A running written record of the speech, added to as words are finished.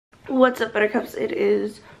What's up, Buttercups? It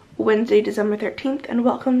is Wednesday, December 13th, and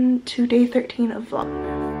welcome to day 13 of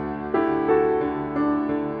Vlogmas.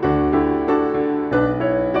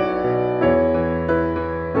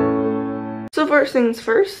 So first things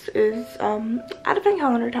first is advent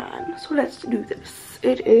calendar time. So let's do this.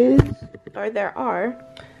 There are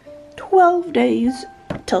 12 days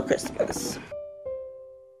till Christmas.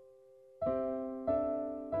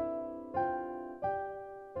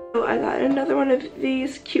 So I got another one of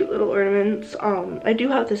these cute little ornaments. I do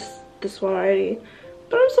have this one already,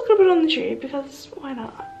 but I'm still gonna put it on the tree because why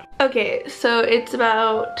not? Okay, so it's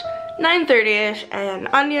about 9:30ish, and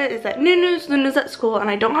Anya is at Luna's at school, and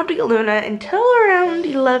I don't have to get Luna until around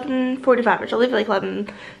 11:45, which I'll leave at like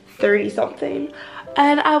 11:30 something.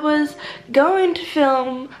 And I was going to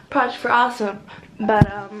film Project for Awesome, but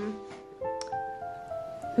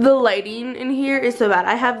the lighting in here is so bad.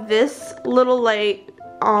 I have this little light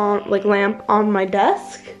on, like, lamp on my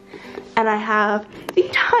desk, and I have the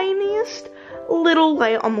tiniest little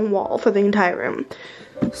light on the wall for the entire room.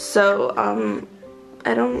 So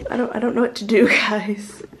I don't know what to do,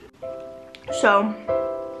 guys. So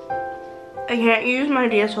I can't use my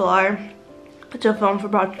DSLR to film for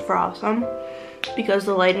Project for Awesome because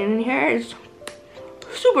the lighting in here is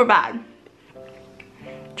super bad.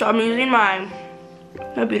 So I'm using my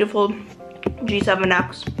beautiful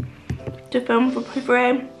G7X to film for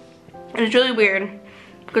P4A, and it's really weird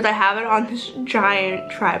because I have it on this giant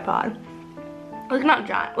tripod. Like, not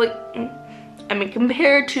giant, like, I mean,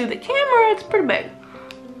 compared to the camera, it's pretty big.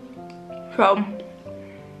 So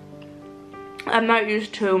I'm not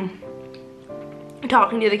used to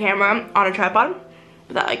talking to the camera on a tripod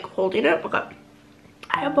without, like, holding it. Look up.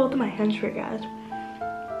 I have both of my hands free, guys.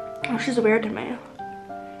 Which is weird to me.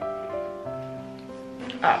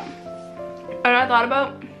 And I thought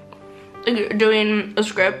about doing a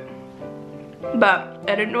script, but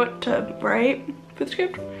I didn't know what to write for the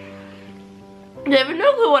script. I have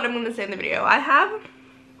no clue what I'm going to say in the video. I have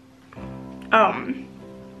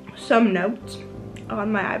some notes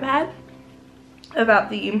on my iPad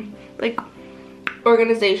about the, like,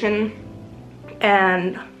 organization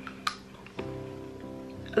and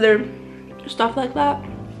other stuff like that.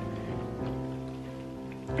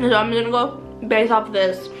 So I'm gonna go based off of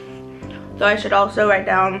this. So I should also write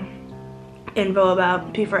down info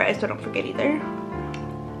about P4A so I don't forget either.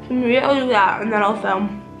 So maybe I'll do that and then I'll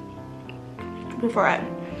film P4A.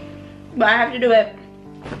 But I have to do it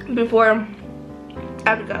before I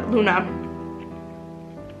have to go Luna.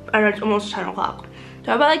 I know it's almost 10 o'clock. So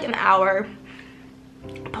I have about like an hour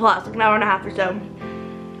plus, like an hour and a half or so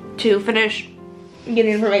to finish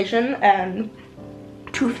getting information and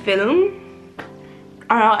to film.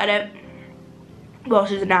 And I'll edit while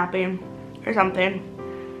she's napping or something.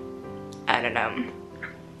 I don't know.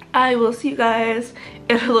 I will see you guys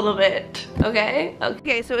in a little bit, okay?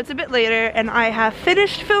 Okay, so it's a bit later and I have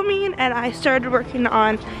finished filming and I started working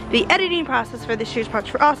on the editing process for this year's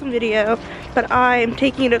Project for Awesome video, but I'm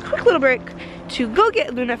taking a quick little break to go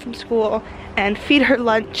get Luna from school and feed her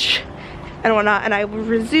lunch and whatnot, and I will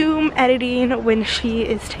resume editing when she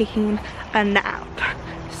is taking a nap.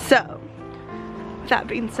 So, with that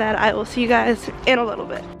being said, I will see you guys in a little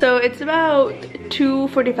bit. So it's about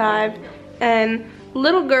 2:45 and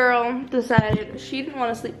little girl decided she didn't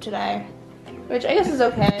want to sleep today, which I guess is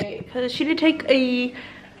okay because she did take a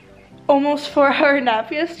almost 4-hour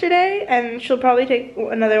nap yesterday and she'll probably take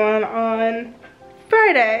another one on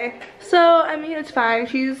Friday. So I mean, it's fine,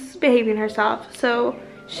 she's behaving herself. So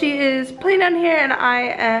she is playing down here and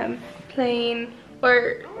I am playing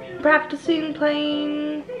or practicing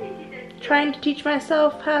playing, trying to teach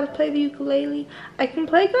myself how to play the ukulele. I can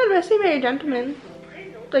play God Rest Ye Merry Gentlemen,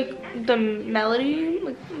 like the melody,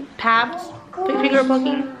 like tabs, finger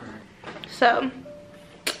plucking. So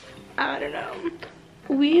I don't know.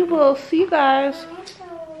 We will see you guys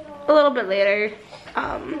a little bit later.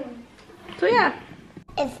 So yeah.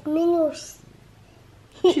 It's Minoosh.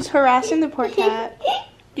 She's harassing the poor cat.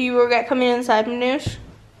 Do you regret coming inside, Minoosh?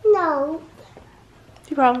 No.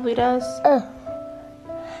 She probably does.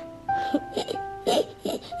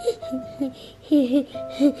 Ew,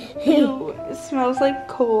 it smells like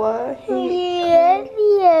cola.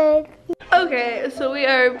 Okay, so we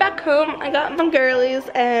are back home. I got my girlies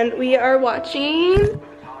and we are watching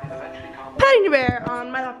Patty Bear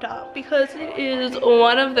on my laptop because it is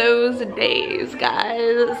one of those days,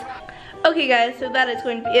 guys. Okay guys, so that is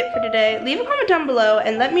going to be it for today. Leave a comment down below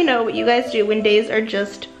and let me know what you guys do when days are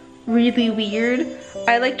just really weird.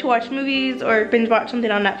 I like to watch movies or binge watch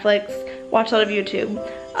something on Netflix, watch a lot of YouTube,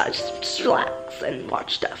 just relax and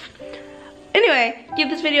watch stuff. Anyway, give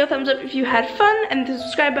this video a thumbs up if you had fun, and the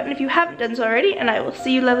subscribe button if you haven't done so already, and I will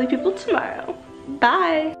see you lovely people tomorrow.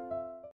 Bye!